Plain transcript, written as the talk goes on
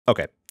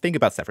Okay, think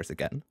about Sefris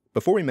again.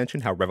 Before we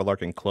mention how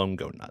Revelark and Clone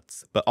go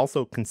nuts, but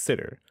also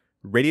consider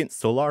Radiant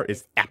Solar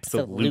is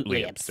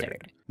absolutely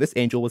absurd. This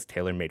angel was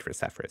tailor-made for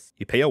Sefris.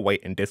 You pay a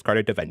white and discard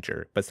it to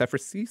venture, but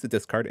Sefris sees the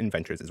discard and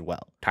ventures as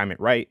well. Time it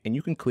right, and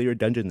you can clear a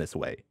dungeon this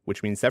way,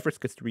 which means Sefris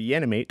gets to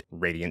reanimate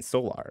Radiant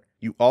Solar.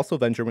 You also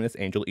venture when this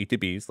angel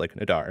ETBs, like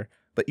Nadar,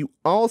 but you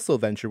also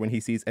venture when he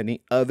sees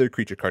any other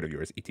creature card of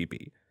yours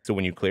ETB. So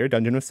when you clear a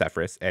dungeon with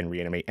Sefris and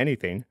reanimate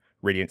anything,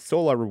 Radiant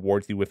Solar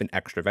rewards you with an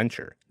extra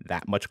venture,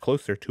 that much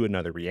closer to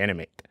another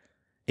reanimate.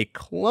 A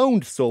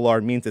cloned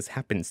Solar means this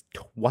happens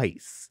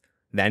twice.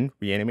 Then,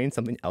 reanimating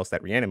something else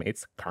that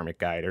reanimates, Karmic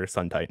Guide or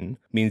Sun Titan,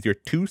 means your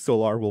 2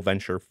 Solar will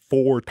venture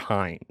 4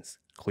 times,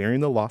 clearing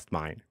the Lost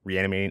Mine,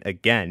 reanimating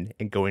again,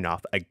 and going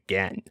off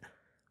again.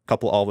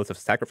 Couple all this with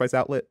Sacrifice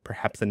Outlet,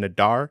 perhaps a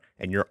Nadar,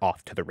 and you're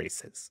off to the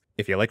races.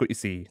 If you like what you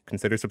see,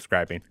 consider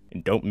subscribing,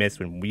 and don't miss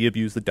when we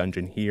abuse the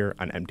dungeon here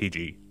on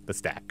MTG The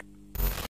Stack.